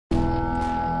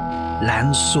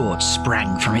Lan's sword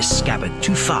sprang from his scabbard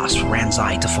too fast for Rand's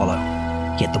eye to follow.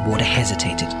 Yet the warder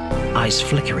hesitated, eyes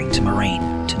flickering to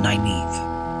Moraine, to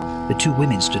Nynaeve. The two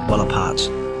women stood well apart.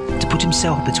 To put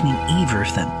himself between either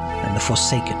of them and the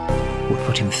Forsaken would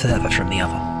put him further from the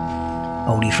other.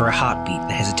 Only for a heartbeat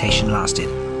the hesitation lasted,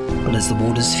 but as the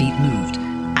warder's feet moved,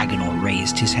 Agenor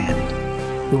raised his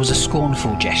hand. It was a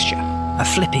scornful gesture, a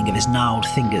flipping of his gnarled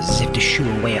fingers as if to shoo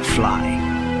away a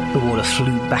fly. The warder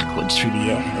flew backwards through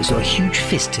the air as though a huge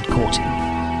fist had caught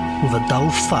him. With a dull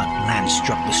thud, Lan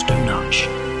struck the stone arch,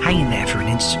 hanging there for an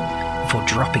instant before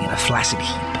dropping in a flaccid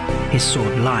heap, his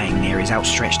sword lying near his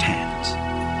outstretched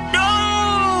hand.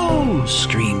 "No!"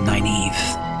 screamed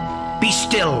Nynaeve. "Be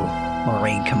still!"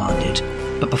 Moraine commanded,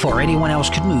 but before anyone else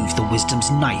could move, the Wisdom's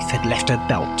knife had left her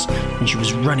belt, and she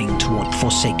was running toward the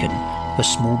Forsaken, her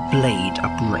small blade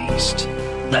upraised.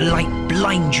 "The light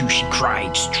blind you!" she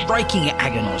cried, striking at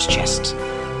Agenor's chest.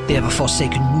 The other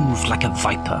Forsaken moved like a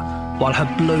viper. While her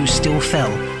blow still fell,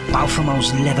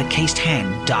 Balthamel's leather-cased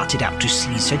hand darted out to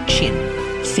seize her chin,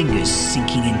 fingers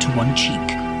sinking into one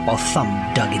cheek, while thumb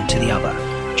dug into the other,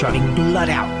 driving blood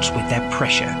out with their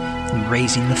pressure and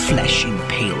raising the flesh in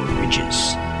pale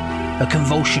ridges. A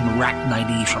convulsion racked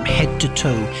Nynaeve from head to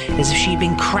toe as if she'd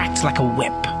been cracked like a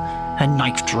whip. Her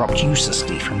knife dropped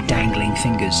uselessly from dangling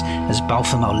fingers as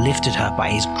Balthamel lifted her by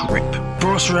his grip,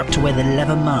 brought her up to where the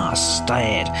leather mask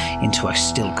stared into her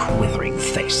still quivering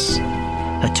face.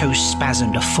 Her toes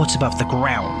spasmed a foot above the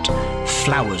ground.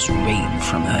 Flowers rained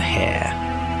from her hair.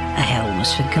 I had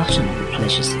almost forgotten the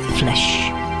pleasures of the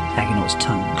flesh. Agenor's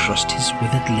tongue crossed his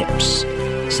withered lips,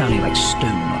 sounding like stone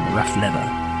on rough leather.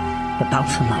 But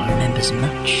Balthamel remembers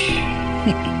much.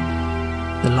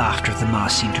 The laughter of the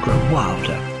mask seemed to grow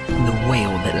wilder, and the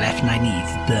wail that left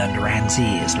Nynaeve burned Rand's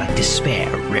ears like despair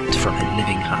ripped from her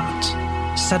living heart.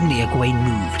 Suddenly Egwene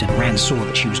moved, and Rand saw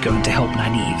that she was going to help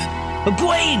Nynaeve.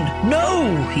 "Egwene,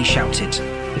 no!" he shouted,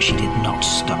 but she did not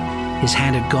stop. His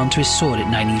hand had gone to his sword at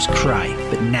Nynaeve's cry,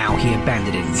 but now he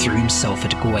abandoned it and threw himself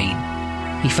at Egwene.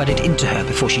 He thudded into her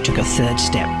before she took a third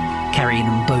step, carrying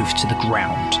them both to the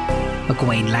ground.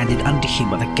 Egwene landed under him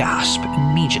with a gasp,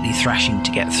 immediately thrashing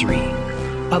to get free.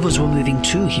 Others were moving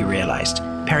too, he realized.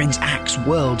 Perrin's axe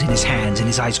whirled in his hands and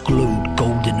his eyes glowed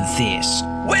golden and fierce.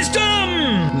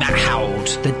 "Wisdom!" Mat howled,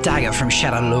 the dagger from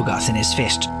Shadow Logoth in his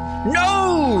fist.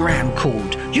 "No!" Rand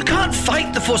called. "You can't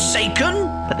fight the Forsaken!"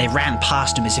 But they ran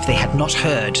past him as if they had not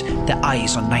heard, their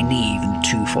eyes on Nynaeve and the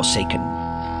two Forsaken.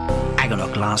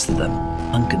 Agenor glanced at them,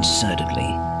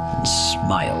 unconcernedly, and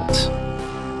smiled.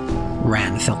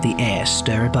 Rand felt the air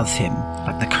stir above him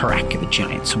like the crack of a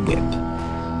giant's whip.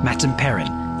 Mat and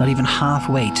Perrin, not even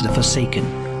halfway to the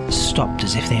Forsaken, stopped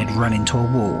as if they had run into a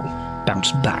wall,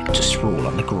 bounced back to sprawl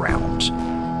on the ground.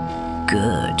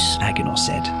 "Good," Agenor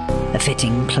said. "A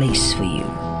fitting place for you.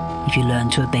 If you learn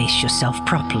to abase yourself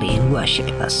properly and worship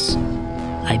us,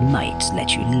 I might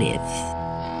let you live."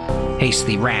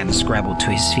 Hastily Rand scrabbled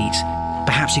to his feet.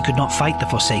 Perhaps he could not fight the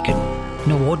Forsaken.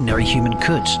 No ordinary human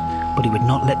could, but he would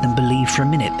not let them believe for a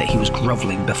minute that he was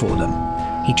groveling before them.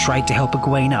 He tried to help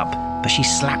Egwene up, but she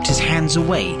slapped his hands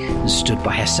away and stood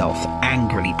by herself,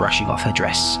 angrily brushing off her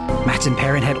dress. Mat and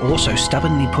Perrin had also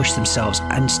stubbornly pushed themselves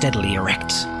unsteadily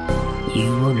erect. "You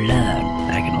will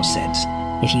learn," Agenor said,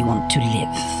 "if you want to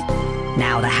live.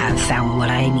 Now that I have found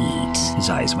what I need," his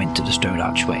eyes went to the stone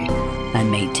archway, "I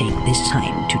may take this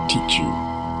time to teach you."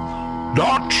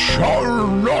 "That shall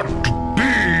not be!"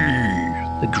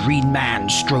 The green man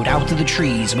strode out of the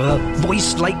trees with a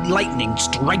voice like lightning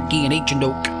striking an ancient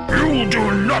oak. "You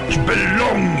do not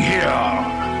belong here!"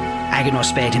 Agenor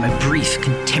spared him a brief,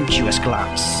 contemptuous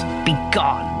glance.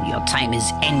 "Begone! Your time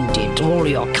is ended, all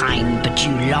your kind but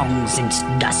you long since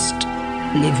dust.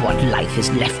 Live what life is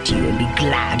left to you and be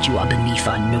glad you are beneath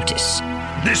our notice."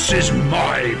 "This is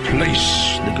my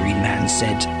place," the green man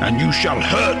said, "and you shall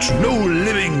hurt no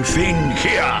living thing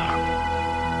here."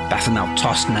 Baphomet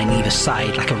tossed Nynaeve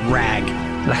aside like a rag.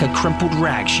 Like a crumpled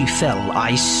rag she fell,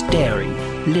 eyes staring,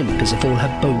 limp as if all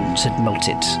her bones had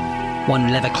melted.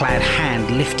 One leather-clad hand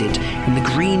lifted, and the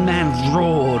green man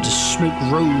roared as smoke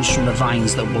rose from the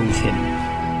vines that wove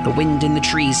him. The wind in the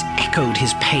trees echoed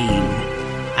his pain.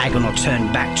 Agenor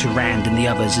turned back to Rand and the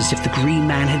others as if the green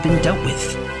man had been dealt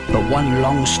with. But one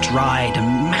long stride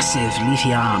and massive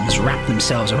leafy arms wrapped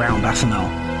themselves around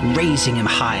Baphomet, raising him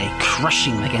high,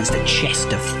 crushing him against a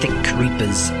chest of thick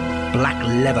creepers. Black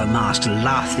leather masks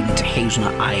laughing into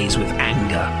hazelnut eyes with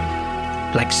anger.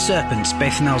 Like serpents,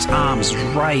 Baphomet's arms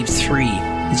writhed free,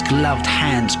 his gloved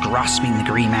hands grasping the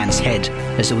green man's head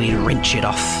as though he'd wrench it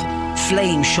off.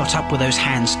 Flame shot up where those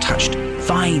hands touched,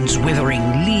 vines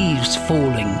withering, leaves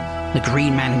falling. The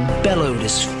Green Man bellowed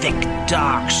as thick,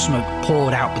 dark smoke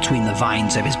poured out between the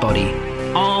vines of his body.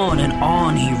 On and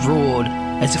on he roared,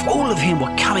 as if all of him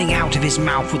were coming out of his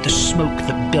mouth with the smoke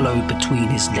that billowed between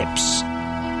his lips.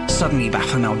 Suddenly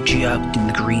Baphomet jerked in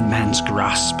the Green Man's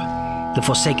grasp. The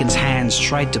Forsaken's hands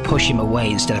tried to push him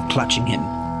away instead of clutching him.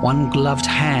 One gloved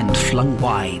hand flung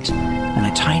wide, and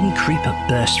a tiny creeper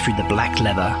burst through the black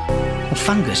leather. A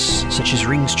fungus, such as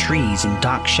rings trees in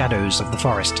dark shadows of the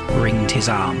forest, ringed his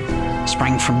arm,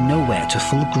 sprang from nowhere to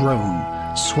full grown,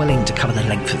 swelling to cover the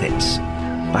length of it.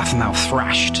 Baphomet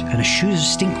thrashed, and a shoot of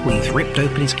stinkweed ripped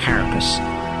open his carapace.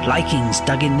 Lichens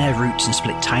dug in their roots and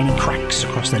split tiny cracks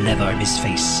across the leather of his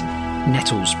face.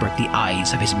 Nettles broke the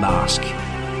eyes of his mask.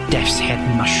 Death's head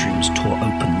mushrooms tore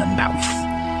open the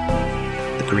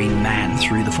mouth. The Green Man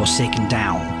threw the Forsaken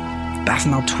down.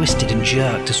 Baphomet twisted and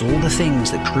jerked as all the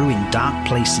things that grew in dark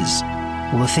places,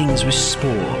 all the things with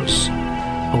spores,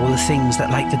 all the things that,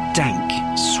 like the dank,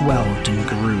 swelled and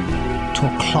grew,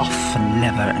 tore cloth and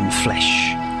leather and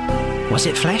flesh. Was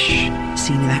it flesh,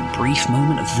 seen in that brief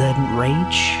moment of verdant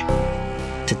rage?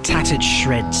 To tattered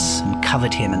shreds and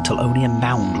covered him until only a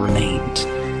mound remained,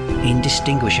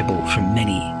 indistinguishable from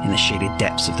many in the shaded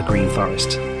depths of the green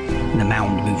forest, and the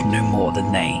mound moved no more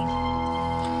than they.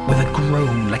 With a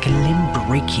groan like a limb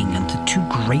breaking under too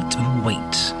great a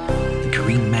weight, the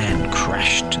Green Man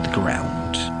crashed to the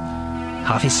ground.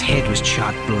 Half his head was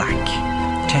charred black.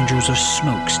 Tendrils of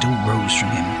smoke still rose from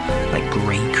him like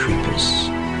grey creepers.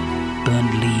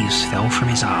 Burned leaves fell from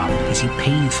his arm as he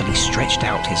painfully stretched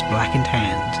out his blackened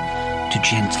hand to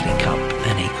gently cup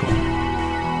an acorn.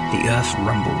 The earth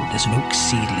rumbled as an oak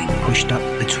seedling pushed up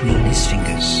between his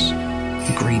fingers.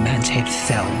 The Green Man's head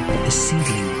fell, but the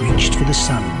seedling reached for the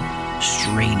sun,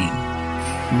 straining.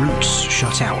 Roots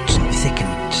shot out and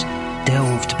thickened,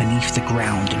 delved beneath the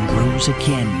ground and rose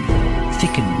again,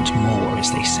 thickened more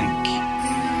as they sank.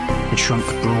 The trunk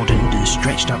broadened and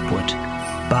stretched upward,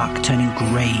 bark turning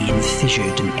grey and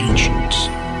fissured and ancient.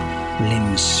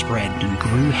 Limbs spread and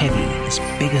grew heavy, as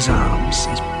big as arms,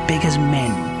 as big as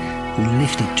men, and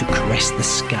lifted to caress the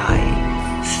sky,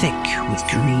 thick with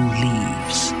green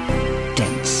leaves,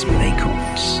 dense with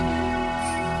acorns.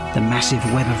 The massive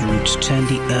web of roots turned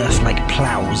the earth like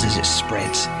ploughs as it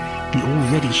spread. The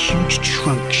already huge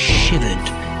trunk shivered,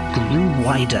 grew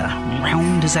wider,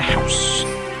 round as a house.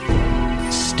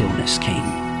 Stillness came.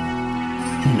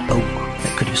 An oak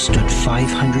that could have stood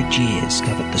 500 years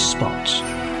covered the spot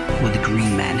where the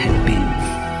Green Man had been,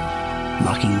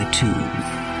 marking the tomb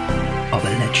of a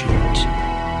legend.